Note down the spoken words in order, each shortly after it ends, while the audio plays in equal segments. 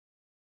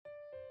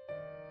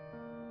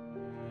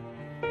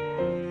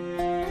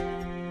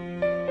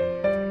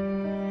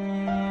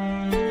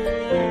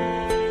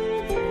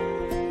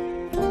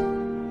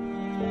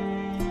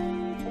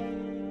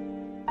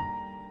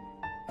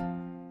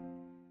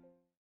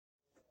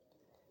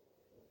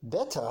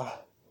Better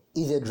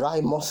is a dry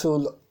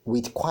muscle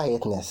with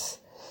quietness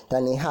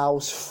than a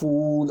house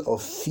full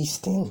of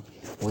feasting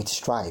with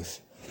strife.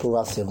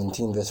 Proverbs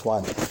 17 verse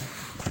 1.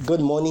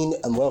 Good morning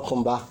and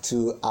welcome back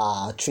to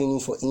our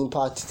Training for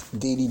Impact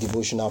Daily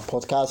Devotional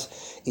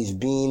Podcast. It's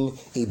been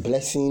a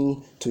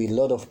blessing to a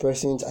lot of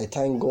persons. I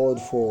thank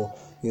God for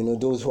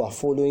those who are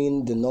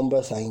following. The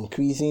numbers are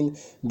increasing,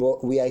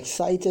 but we are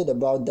excited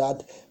about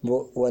that.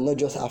 But we're not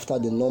just after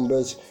the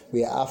numbers,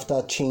 we are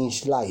after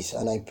changed lives.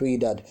 And I pray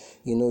that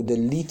the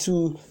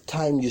little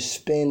time you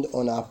spend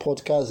on our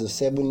podcast, the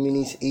 7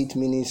 minutes, 8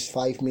 minutes,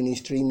 5 minutes,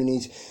 3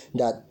 minutes,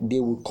 that they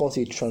will cause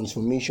a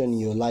transformation in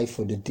your life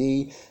for the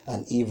day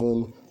and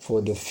even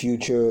for the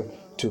future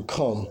to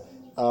come.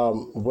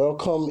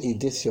 Welcome. If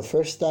this is your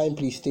first time,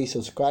 please stay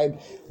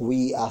subscribed.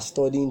 We are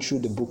studying through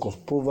the book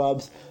of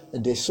Proverbs.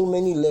 There's so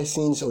many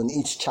lessons on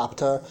each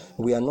chapter.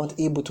 We are not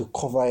able to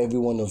cover every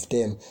one of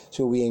them.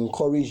 So we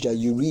encourage that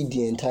you read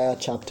the entire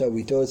chapter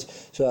with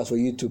us so as for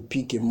you to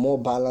pick a more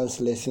balanced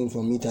lesson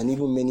from it and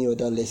even many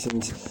other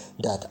lessons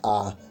that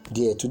are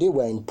there. Today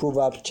we're in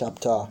Proverbs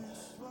chapter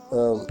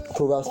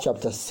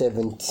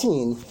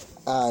 17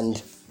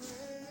 and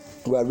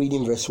we're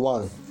reading verse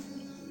 1.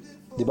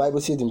 The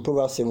Bible says in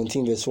Proverbs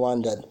 17 verse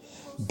 1 that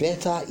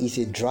better is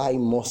a dry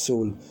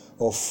morsel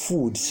of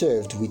food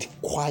served with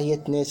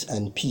quietness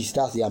and peace,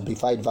 that's the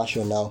amplified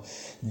version now,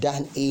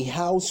 than a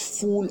house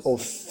full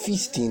of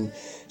feasting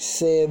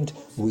served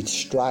with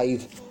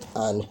strife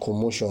and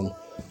commotion.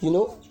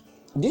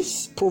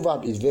 This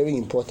proverb is very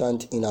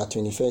important in our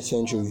 21st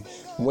century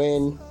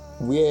when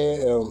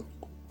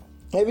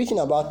everything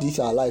about this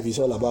our life is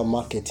all about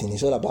marketing.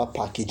 It's all about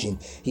packaging.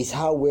 It's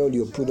how well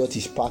your product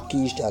is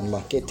packaged and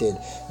marketed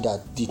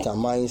that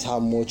determines how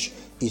much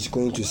it's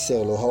going to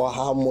sell or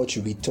how much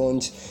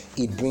returns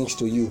it brings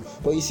to you.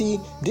 But you see,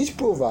 this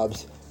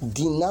Proverbs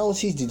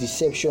denounces the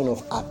deception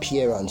of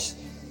appearance.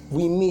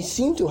 We may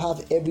seem to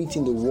have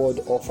everything the world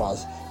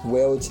offers,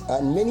 wealth,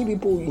 and many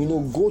people,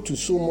 go to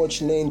so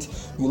much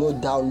length,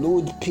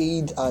 download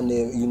paid and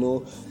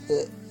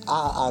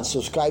and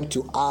subscribe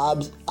to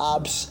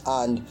apps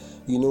and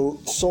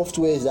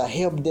softwares that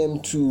help them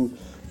to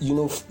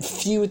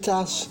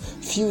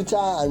filter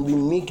and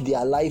remake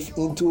their life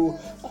into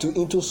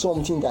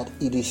something that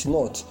it is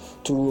not,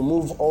 to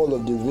remove all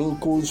of the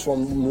wrinkles,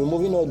 from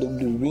removing all the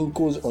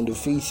wrinkles on the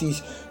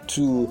faces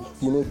to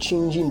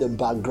changing the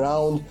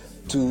background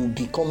to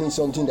becoming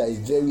something that is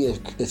very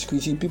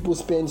exclusive. People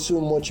spend so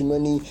much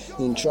money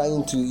in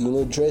trying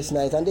to dress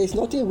nice, and there's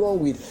nothing wrong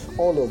with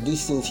all of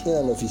these things in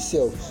and of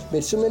itself,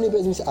 but so many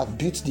persons have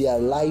built their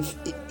life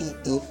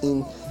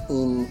in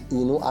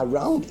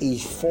around a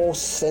false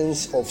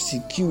sense of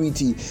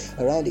security,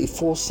 around a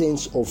false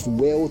sense of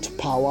wealth,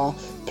 power,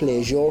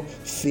 pleasure,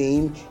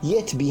 fame.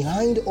 Yet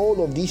behind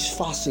all of this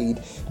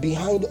facade,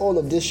 behind all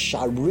of this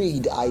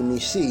charade, I may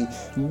say,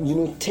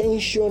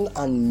 tension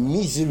and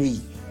misery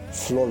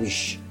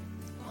flourish.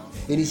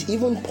 It is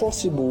even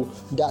possible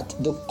that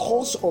the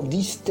cause of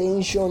this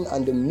tension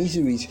and the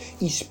miseries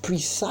is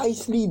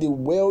precisely the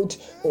wealth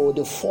or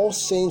the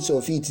false sense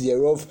of it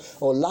thereof,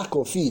 or lack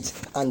of it,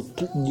 and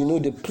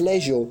the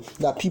pleasure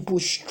that people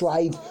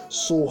strive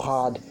so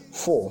hard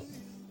for.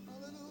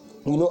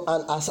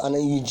 And as an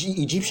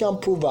Egyptian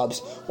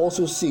Proverbs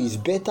also says,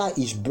 better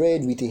is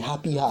bread with a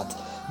happy heart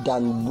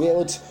than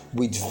wealth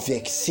with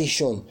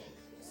vexation.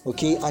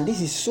 Okay, and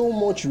this is so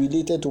much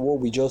related to what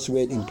we just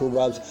read in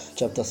Proverbs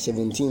chapter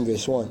 17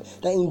 verse 1,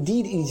 that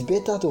indeed it is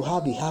better to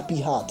have a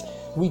happy heart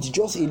with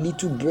just a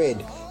little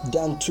bread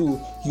than to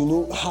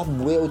have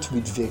wealth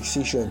with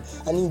vexation.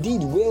 And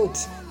indeed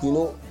wealth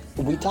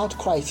without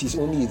Christ is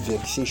only a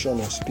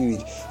vexation of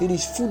spirit. It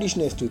is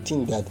foolishness to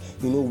think that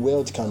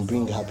wealth can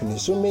bring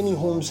happiness. So many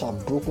homes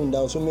have broken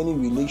down, so many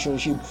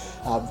relationships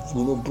have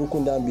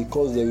broken down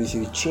because there is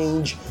a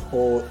change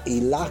or a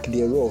lack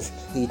thereof,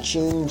 a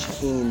change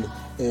in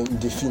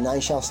the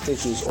financial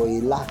status or a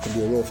lack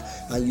thereof.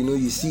 And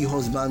you see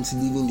husbands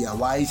leaving their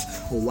wives,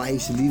 or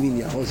wives leaving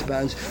their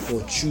husbands,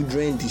 or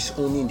children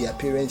disowning their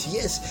parents.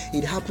 Yes,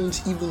 it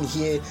happens even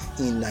here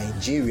in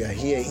Nigeria,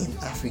 here in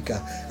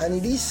Africa, and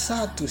it is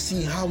sad to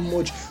see how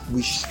much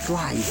we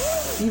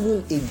strive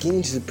even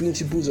against the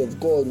principles of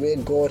God, where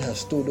God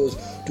has told us,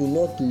 do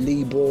not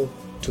labor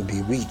to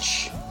be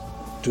rich.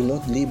 Do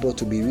not labor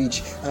to be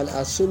rich. And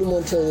as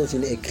Solomon tells us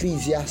in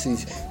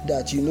Ecclesiastes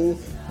that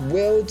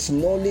wealth,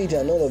 knowledge,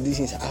 and all of these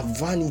things are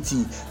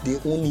vanity. They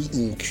only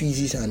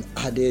increases and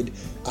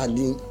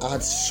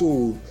adds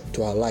sorrow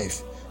to our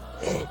life.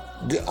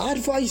 The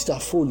advice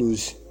that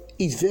follows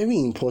is very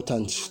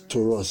important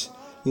to us.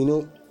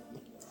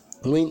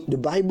 When the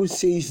Bible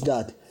says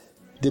that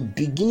the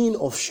beginning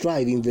of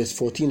strife, in verse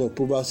 14 of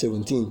Proverbs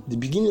 17, the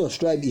beginning of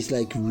strife is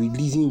like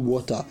releasing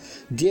water.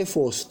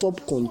 Therefore,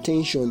 stop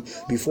contention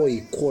before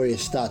a quarrel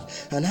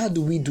starts. And how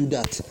do we do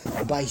that?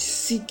 By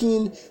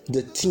seeking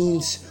the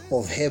things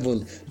of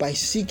heaven, by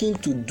seeking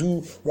to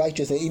do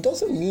righteousness. It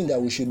doesn't mean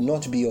that we should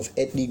not be of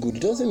earthly good.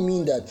 It doesn't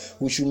mean that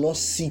we should not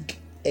seek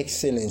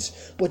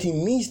excellence, but it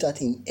means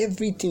that in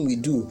everything we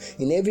do,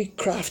 in every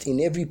craft, in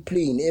every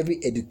play, in every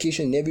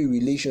education, in every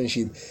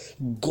relationship,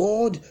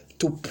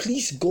 to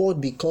please God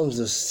becomes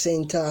the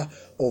center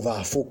of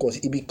our focus.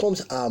 It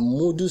becomes our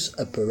modus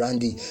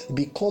operandi. It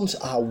becomes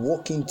our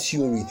working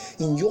theory.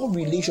 In your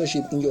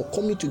relationship, in your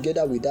coming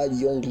together with that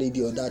young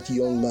lady or that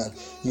young man,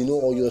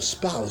 or your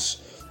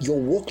spouse, your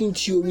working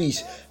theory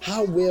is,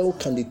 how well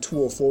can the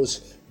two of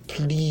us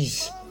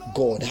please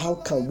God? How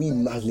can we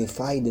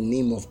magnify the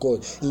name of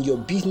God? In your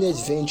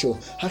business venture,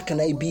 how can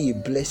I be a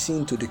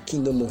blessing to the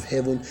kingdom of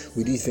heaven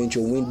with this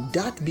venture? When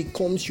that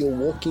becomes your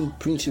working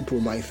principle,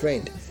 my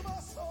friend,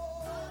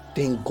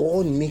 then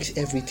God makes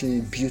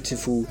everything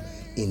beautiful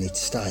in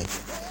its time.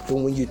 But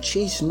when you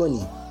chase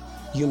money,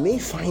 you may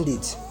find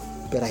it,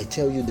 but I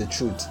tell you the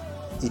truth,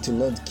 it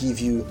will not give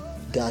you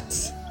that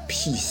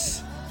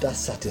peace, that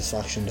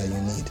satisfaction that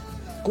you need.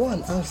 Go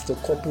and ask the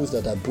couples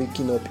that are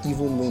breaking up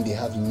even when they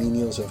have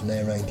millions of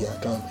naira in their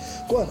account.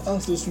 Go and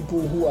ask those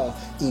people who are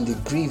in the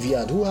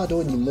graveyard, who had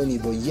all the money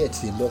but yet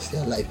they lost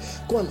their life.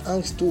 Go and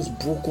ask those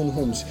broken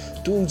homes,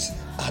 those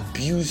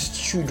abused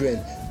children,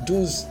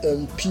 those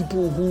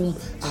people who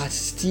are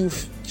still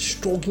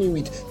struggling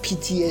with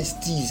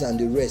PTSDs and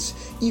the rest.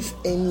 If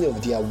any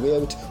of their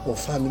wealth or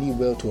family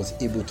wealth was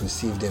able to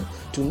save them,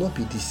 do not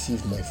be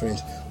deceived, my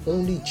friends.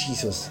 Only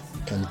Jesus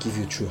can give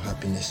you true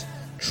happiness.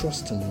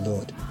 Trust in the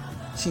Lord.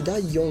 See,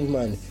 that young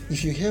man,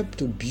 if you help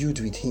to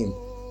build with him,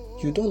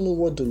 you don't know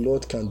what the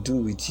Lord can do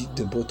with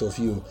the both of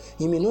you.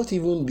 He may not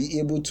even be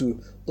able to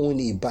own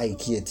a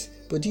bike yet,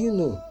 but do you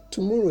know,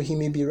 tomorrow he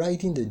may be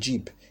riding the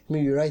Jeep, he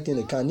may be riding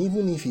the car, and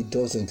even if he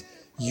doesn't,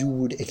 you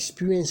would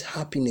experience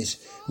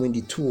happiness when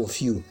the two of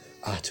you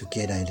are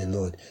together in the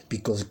Lord,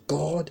 because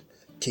God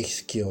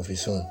takes care of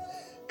his own.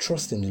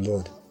 Trust in the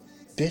Lord.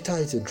 Better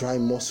is a dry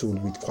morsel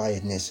with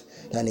quietness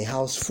than a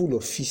house full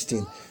of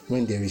feasting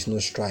when there is no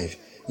strife.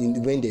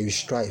 When there is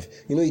strife,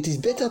 it is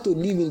better to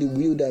live in the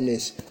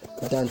wilderness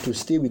than to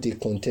stay with a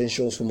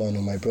contentious woman.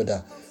 Or my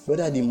brother,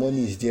 whether the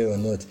money is there or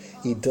not,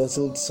 it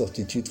doesn't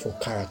substitute for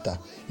character.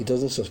 It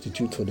doesn't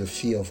substitute for the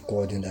fear of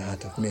God in the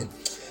heart of men.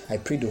 I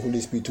pray the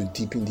Holy Spirit to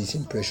deepen this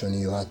impression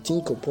in your heart.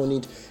 Think upon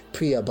it,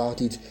 pray about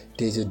it.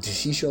 There's a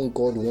decision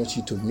God wants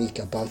you to make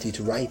about it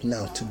right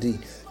now, today.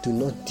 Do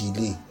not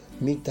delay.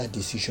 Make that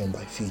decision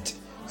by faith,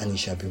 and it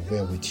shall be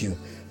well with you.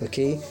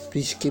 Okay,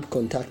 please keep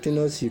contacting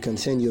us. You can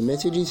send your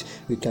messages.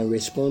 We can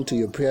respond to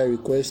your prayer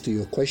requests, to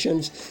your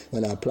questions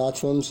on our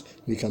platforms.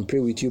 We can pray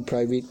with you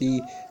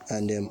privately.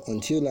 And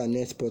until our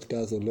next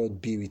podcast, the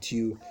Lord be with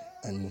you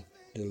and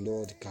the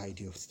Lord guide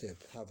your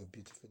step. Have a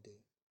beautiful day.